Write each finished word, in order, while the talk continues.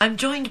I'm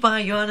joined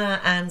by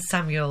Joanna and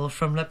Samuel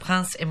from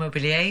Leprince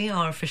Immobilier,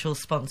 our official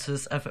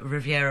sponsors of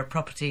Riviera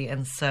Property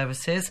and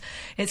Services.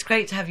 It's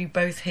great to have you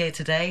both here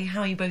today.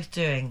 How are you both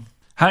doing?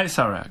 Hi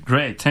Sarah,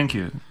 great, thank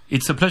you.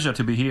 It's a pleasure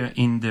to be here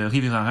in the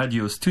Riviera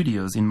Radio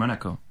studios in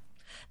Monaco.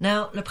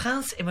 Now,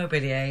 Leprince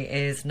Immobilier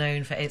is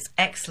known for its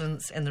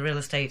excellence in the real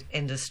estate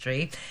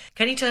industry.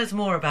 Can you tell us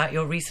more about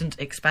your recent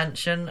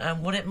expansion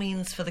and what it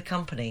means for the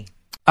company?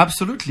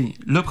 Absolutely.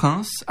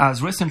 Leprince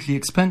has recently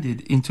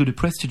expanded into the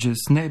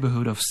prestigious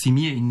neighborhood of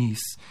Cimiez in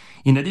Nice,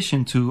 in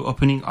addition to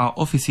opening our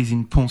offices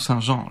in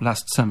Pont-Saint-Jean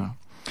last summer,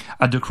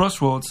 at the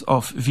crossroads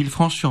of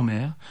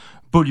Villefranche-sur-Mer,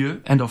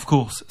 Beaulieu, and of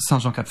course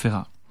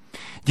Saint-Jean-Cap-Ferrat.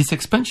 This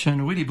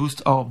expansion really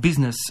boosts our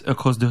business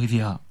across the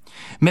Riviera,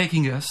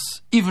 making us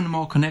even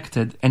more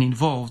connected and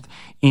involved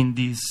in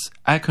these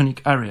iconic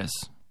areas.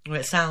 Well,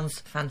 it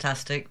sounds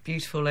fantastic,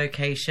 beautiful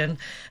location.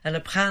 And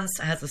Leprince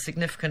has a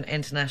significant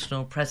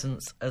international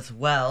presence as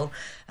well.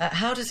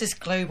 How does this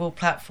global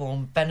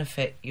platform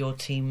benefit your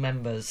team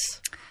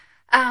members?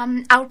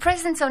 Our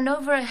presence on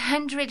over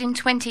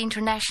 120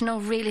 international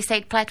real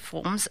estate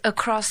platforms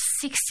across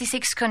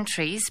 66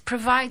 countries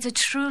provides a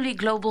truly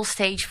global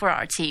stage for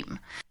our team.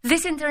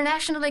 This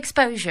international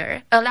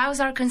exposure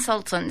allows our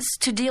consultants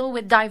to deal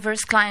with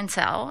diverse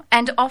clientele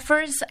and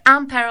offers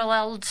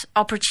unparalleled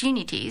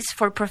opportunities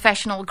for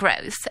professional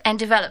growth and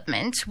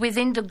development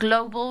within the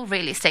global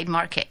real estate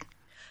market.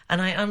 And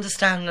I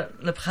understand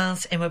that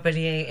Leprince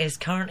Immobilier is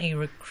currently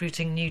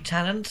recruiting new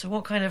talent.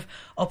 What kind of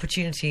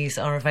opportunities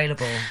are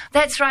available?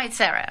 That's right,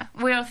 Sarah.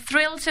 We are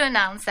thrilled to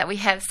announce that we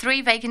have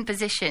 3 vacant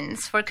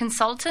positions for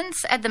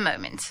consultants at the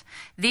moment.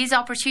 These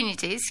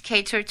opportunities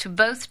cater to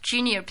both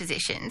junior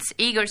positions,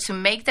 eager to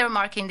make their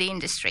mark in the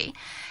industry,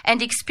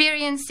 and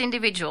experienced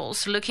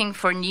individuals looking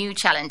for new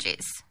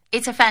challenges.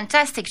 It's a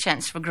fantastic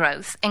chance for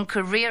growth and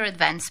career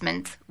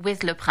advancement with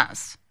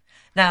Leprince.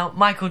 Now,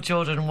 Michael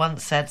Jordan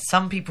once said,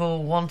 some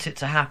people want it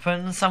to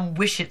happen, some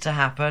wish it to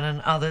happen, and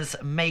others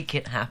make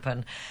it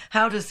happen.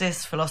 How does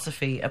this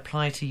philosophy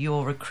apply to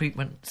your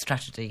recruitment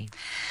strategy?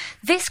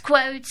 This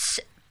quote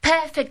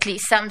perfectly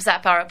sums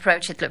up our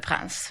approach at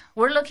Leprince.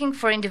 We're looking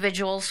for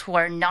individuals who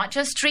are not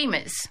just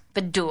dreamers,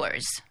 but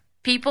doers.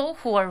 People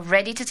who are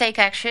ready to take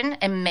action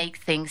and make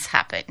things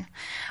happen.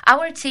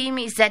 Our team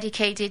is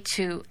dedicated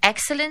to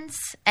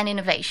excellence and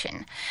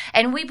innovation,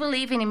 and we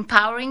believe in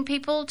empowering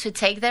people to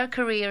take their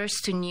careers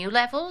to new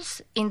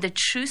levels in the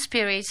true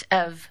spirit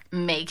of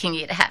making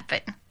it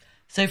happen.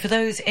 So for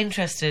those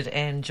interested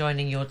in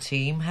joining your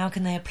team, how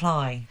can they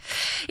apply?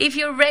 If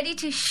you're ready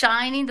to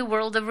shine in the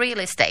world of real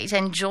estate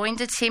and join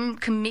the team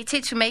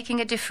committed to making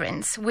a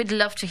difference, we'd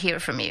love to hear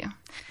from you.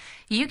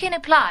 You can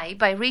apply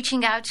by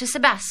reaching out to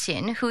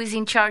Sebastian, who is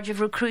in charge of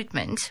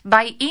recruitment,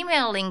 by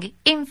emailing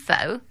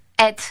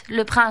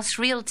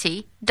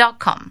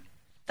info@leprincerealty.com.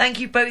 Thank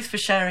you both for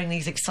sharing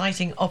these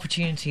exciting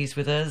opportunities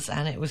with us,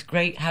 and it was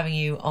great having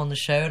you on the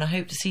show, and I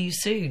hope to see you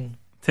soon.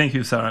 Thank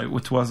you, Sarah. It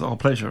was our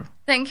pleasure.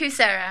 Thank you,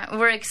 Sarah.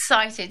 We're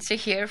excited to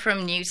hear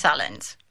from new talent.